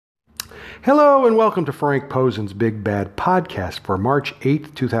Hello and welcome to Frank Posen's Big Bad Podcast for March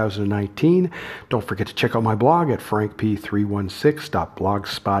 8th, 2019. Don't forget to check out my blog at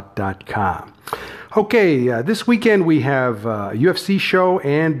frankp316.blogspot.com. Okay, this weekend we have a UFC show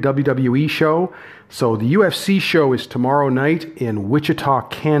and WWE show. So the UFC show is tomorrow night in Wichita,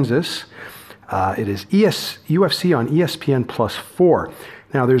 Kansas. It is UFC on ESPN Plus 4.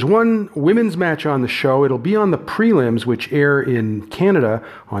 Now, there's one women's match on the show. It'll be on the prelims, which air in Canada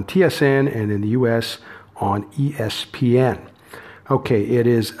on TSN and in the U.S. on ESPN. Okay, it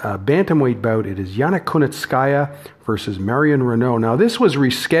is a bantamweight bout. It is Yana Kunitskaya versus Marion Reneau. Now, this was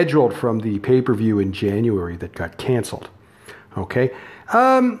rescheduled from the pay-per-view in January that got canceled. Okay,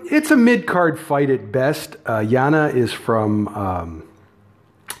 it's a mid-card fight at best. Yana is from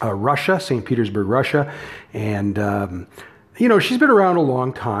Russia, St. Petersburg, Russia, and she's been around a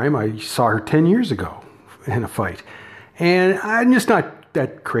long time. I saw her 10 years ago in a fight. And I'm just not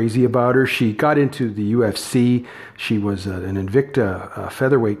that crazy about her. She got into the UFC. She was an Invicta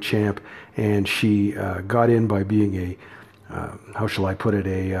featherweight champ. And she got in by being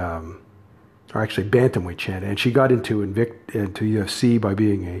bantamweight champ. And she got into UFC by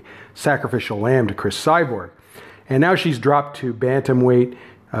being a sacrificial lamb to Chris Cyborg. And now she's dropped to bantamweight.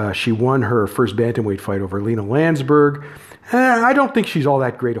 She won her first bantamweight fight over Lena Landsberg. I don't think she's all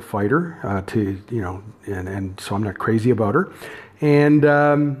that great a fighter, and so I'm not crazy about her. And,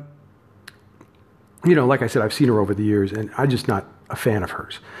 like I said, I've seen her over the years, and I'm just not a fan of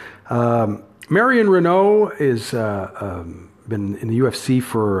hers. Marion Reneau is been in the UFC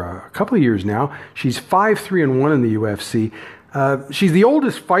for a couple of years now. She's 5-3-1 in the UFC. She's the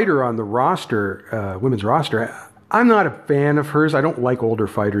oldest fighter on the roster, women's roster. I'm not a fan of hers. I don't like older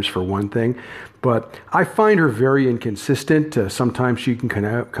fighters for one thing, but I find her very inconsistent. Sometimes she can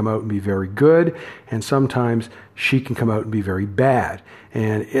come out and be very good, and sometimes she can come out and be very bad.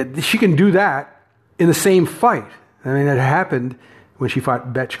 And she can do that in the same fight. I mean, it happened when she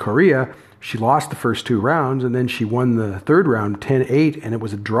fought Bethe Correia. She lost the first 2 rounds, and then she won the third round 10-8, and it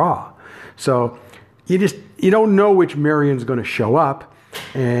was a draw. So you don't know which Marion's going to show up,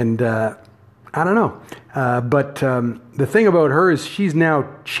 and I don't know. But the thing about her is she's now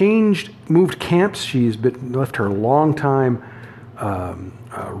moved camps. She's left her long-time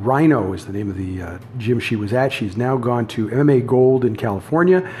Rhino is the name of the gym she was at. She's now gone to MMA Gold in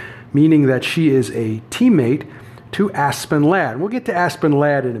California, meaning that she is a teammate to Aspen Ladd. We'll get to Aspen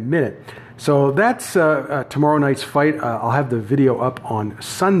Ladd in a minute. So that's tomorrow night's fight. I'll have the video up on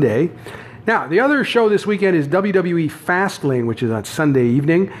Sunday. Now, the other show this weekend is WWE Fastlane, which is on Sunday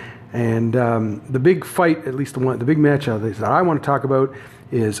evening. And the big fight, at least the big match that I want to talk about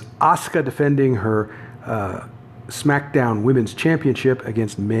is Asuka defending her SmackDown Women's Championship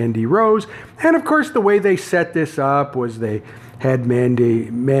against Mandy Rose. And of course, the way they set this up was they had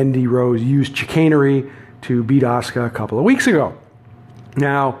Mandy Rose use chicanery to beat Asuka a couple of weeks ago.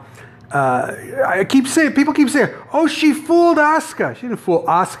 Now, people keep saying, "Oh, she fooled Asuka." She didn't fool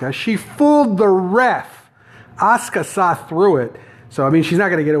Asuka. She fooled the ref. Asuka saw through it. So, I mean, she's not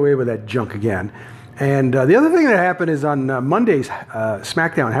going to get away with that junk again. And the other thing that happened is on Monday's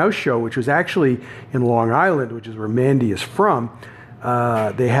SmackDown House show, which was actually in Long Island, which is where Mandy is from,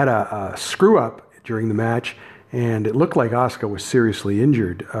 they had a screw-up during the match, and it looked like Asuka was seriously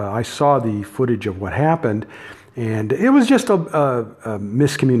injured. I saw the footage of what happened, and it was just a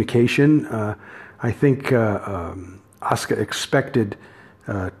miscommunication. I think Asuka expected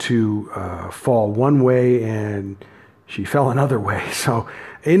to fall one way, and she fell another way. So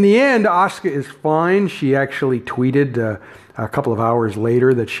in the end, Asuka is fine. She actually tweeted a couple of hours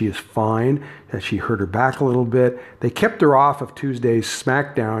later that she is fine, that she hurt her back a little bit. They kept her off of Tuesday's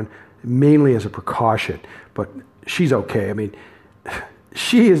SmackDown mainly as a precaution, but she's okay. I mean,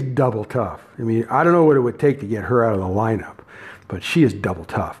 she is double tough. I mean, I don't know what it would take to get her out of the lineup, but she is double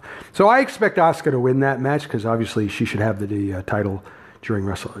tough. So I expect Asuka to win that match because obviously she should have the title during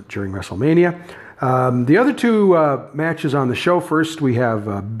WrestleMania. The other 2 matches on the show, first we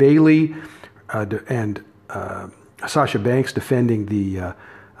have Bayley and Sasha Banks defending the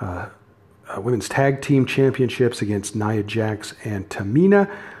Women's Tag Team Championships against Nia Jax and Tamina.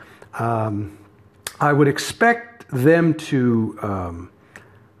 I would expect them to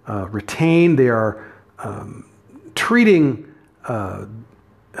retain. They are treating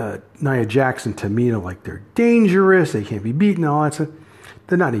Nia Jax and Tamina like they're dangerous, they can't be beaten, all that stuff.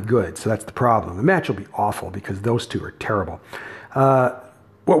 They're not any good, so that's the problem. The match will be awful because those 2 are terrible.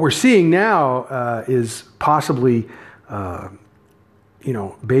 What we're seeing now is possibly,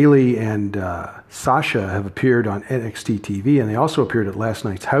 Bayley and Sasha have appeared on NXT TV, and they also appeared at last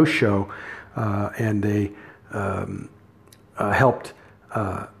night's house show, and they helped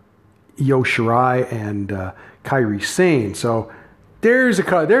Io Shirai and Kairi Sane. So there's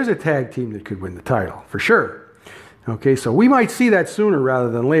a tag team that could win the title for sure. Okay, so we might see that sooner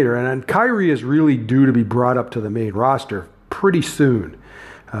rather than later. And Kairi is really due to be brought up to the main roster pretty soon,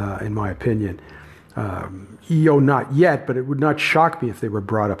 in my opinion. Io not yet, but it would not shock me if they were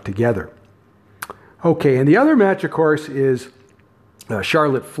brought up together. Okay, and the other match, of course, is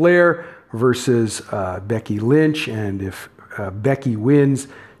Charlotte Flair versus Becky Lynch. And if Becky wins,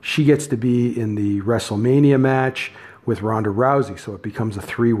 she gets to be in the WrestleMania match with Ronda Rousey. So it becomes a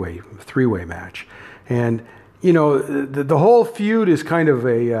three-way match. And you know, the whole feud is kind of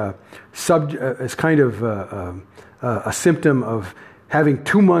a symptom of having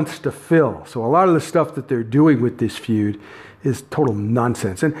 2 months to fill. So a lot of the stuff that they're doing with this feud is total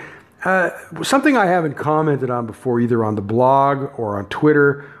nonsense. And something I haven't commented on before, either on the blog or on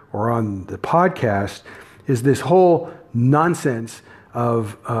Twitter or on the podcast, is this whole nonsense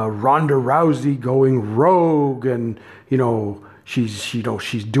of Ronda Rousey going rogue, and she's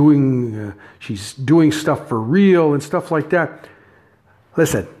doing stuff for real and stuff like that.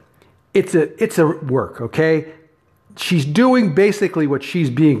 Listen, it's a work, okay? She's doing basically what she's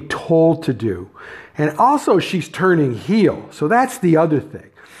being told to do. And also she's turning heel. So that's the other thing.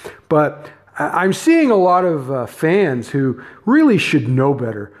 But I'm seeing a lot of fans who really should know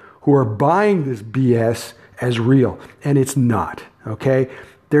better, who are buying this BS as real. And it's not, okay?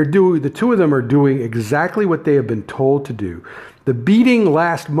 The two of them are doing exactly what they have been told to do. The beating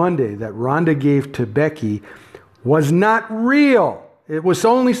last Monday that Ronda gave to Becky was not real. It was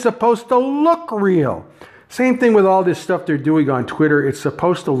only supposed to look real. Same thing with all this stuff they're doing on Twitter. It's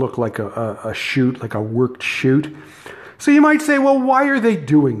supposed to look like a shoot, like a worked shoot. So you might say, well, why are they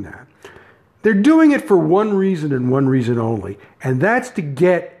doing that? They're doing it for one reason and one reason only, and that's to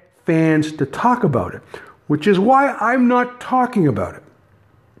get fans to talk about it, which is why I'm not talking about it.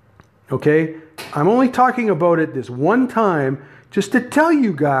 Okay? I'm only talking about it this one time just to tell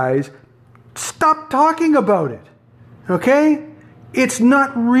you guys, stop talking about it. Okay? It's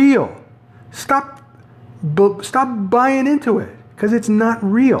not real. Stop buying into it, because it's not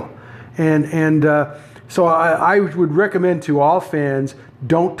real. And so I would recommend to all fans,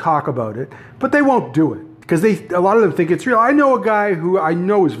 don't talk about it, but they won't do it because a lot of them think it's real. I know a guy who I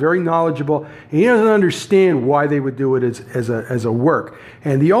know is very knowledgeable, and he doesn't understand why they would do it as a work.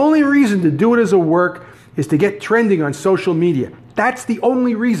 And the only reason to do it as a work is to get trending on social media. That's the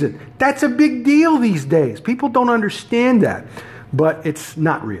only reason. That's a big deal these days. People don't understand that, but it's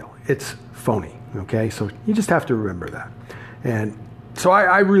not real. It's phony. Okay, so you just have to remember that. And so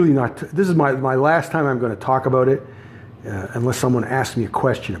I really not. This is my last time I'm going to talk about it, unless someone asks me a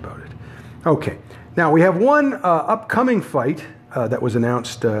question about it. Okay, now we have one upcoming fight that was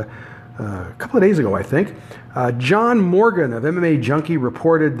announced a couple of days ago, I think. John Morgan of MMA Junkie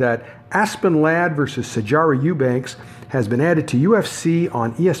reported that Aspen Ladd versus Sijara Eubanks has been added to UFC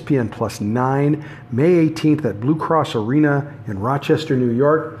on ESPN Plus 9, May 18th at Blue Cross Arena in Rochester, New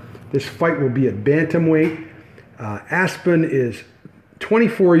York. This fight will be at bantamweight. Aspen is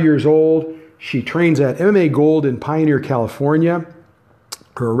 24 years old. She trains at MMA Gold in Pioneer, California.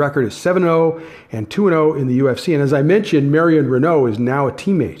 Her record is 7-0 and 2-0 in the UFC. And as I mentioned, Marion Renault is now a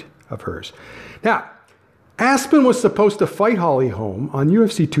teammate of hers. Now, Aspen was supposed to fight Holly Holm on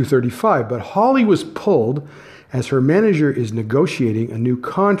UFC 235, but Holly was pulled as her manager is negotiating a new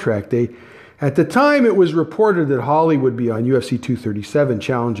contract. At the time, it was reported that Holly would be on UFC 237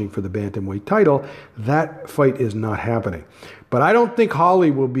 challenging for the bantamweight title. That fight is not happening. But I don't think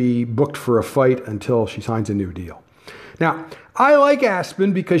Holly will be booked for a fight until she signs a new deal. Now, I like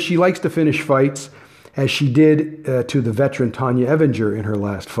Aspen because she likes to finish fights, as she did to the veteran Tanya Evinger in her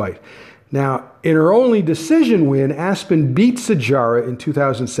last fight. Now, in her only decision win, Aspen beat Sijara in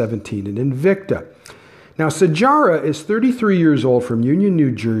 2017 in Invicta. Now, Sijara is 33 years old from Union,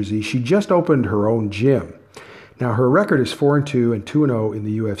 New Jersey. She just opened her own gym. Now, her record is 4-2 and 2-0 in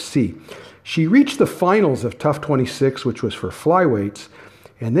the UFC. She reached the finals of Tough 26, which was for flyweights,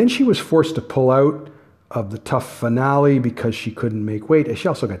 and then she was forced to pull out of the Tough finale because she couldn't make weight. She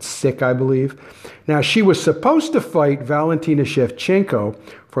also got sick, I believe. Now, she was supposed to fight Valentina Shevchenko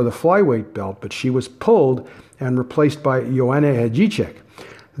for the flyweight belt, but she was pulled and replaced by Joanna Jędrzejczyk.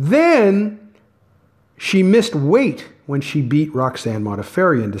 Then she missed weight when she beat Roxanne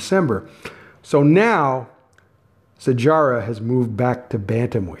Modafferi in December. So now, Sijara has moved back to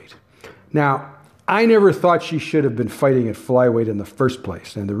bantamweight. Now, I never thought she should have been fighting at flyweight in the first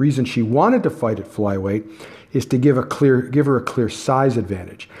place. And the reason she wanted to fight at flyweight is to give her a clear size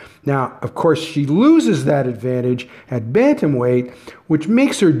advantage. Now, of course, she loses that advantage at bantamweight, which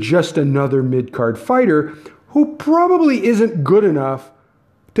makes her just another mid-card fighter who probably isn't good enough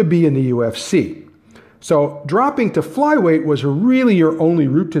to be in the UFC. So dropping to flyweight was really your only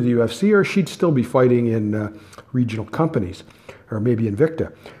route to the UFC, or she'd still be fighting in regional companies, or maybe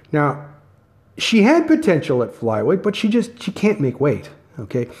Invicta. Now, she had potential at flyweight, but she can't make weight.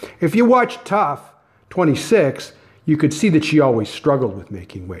 Okay, if you watch Tough 26, you could see that she always struggled with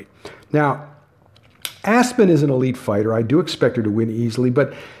making weight. Now, Aspen is an elite fighter. I do expect her to win easily,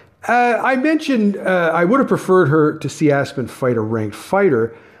 but I mentioned I would have preferred her to see Aspen fight a ranked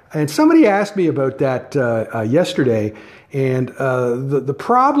fighter. And somebody asked me about that yesterday, and the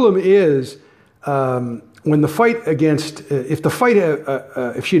problem is when the fight against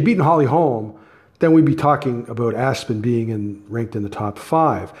if she had beaten Holly Holm, then we'd be talking about Aspen being ranked in the top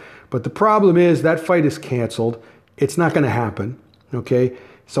 5. But the problem is that fight is canceled. It's not going to happen. Okay,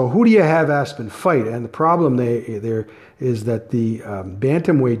 so who do you have Aspen fight? And the problem there is that the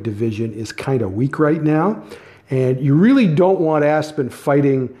bantamweight division is kind of weak right now. And you really don't want Aspen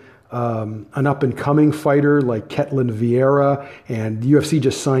fighting an up-and-coming fighter like Ketlin Vieira, and the UFC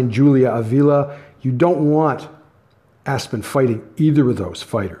just signed Julia Avila. You don't want Aspen fighting either of those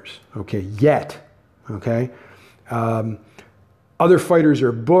fighters, okay, yet, okay? Other fighters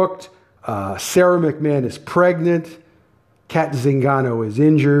are booked. Sarah McMahon is pregnant. Kat Zingano is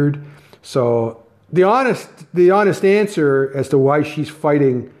injured. So the honest answer as to why she's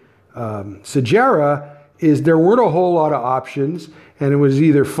fighting Sajara is there weren't a whole lot of options, and it was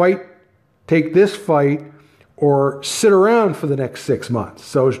either take this fight, or sit around for the next 6 months.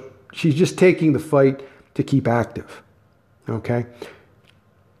 So she's just taking the fight to keep active, okay?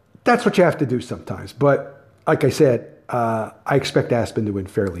 That's what you have to do sometimes. But like I said, I expect Aspen to win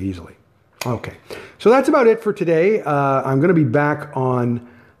fairly easily. Okay, so that's about it for today. I'm going to be back on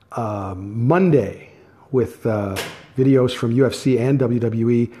Monday with videos from UFC and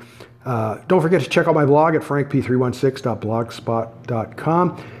WWE. Don't forget to check out my blog at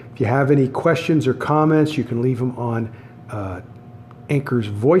frankp316.blogspot.com. If you have any questions or comments, you can leave them on Anchor's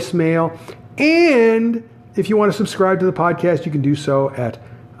voicemail. And if you want to subscribe to the podcast, you can do so at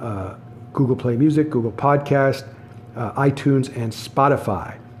Google Play Music, Google Podcast, iTunes, and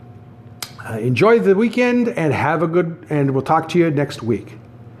Spotify. Enjoy the weekend and and we'll talk to you next week.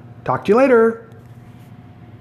 Talk to you later.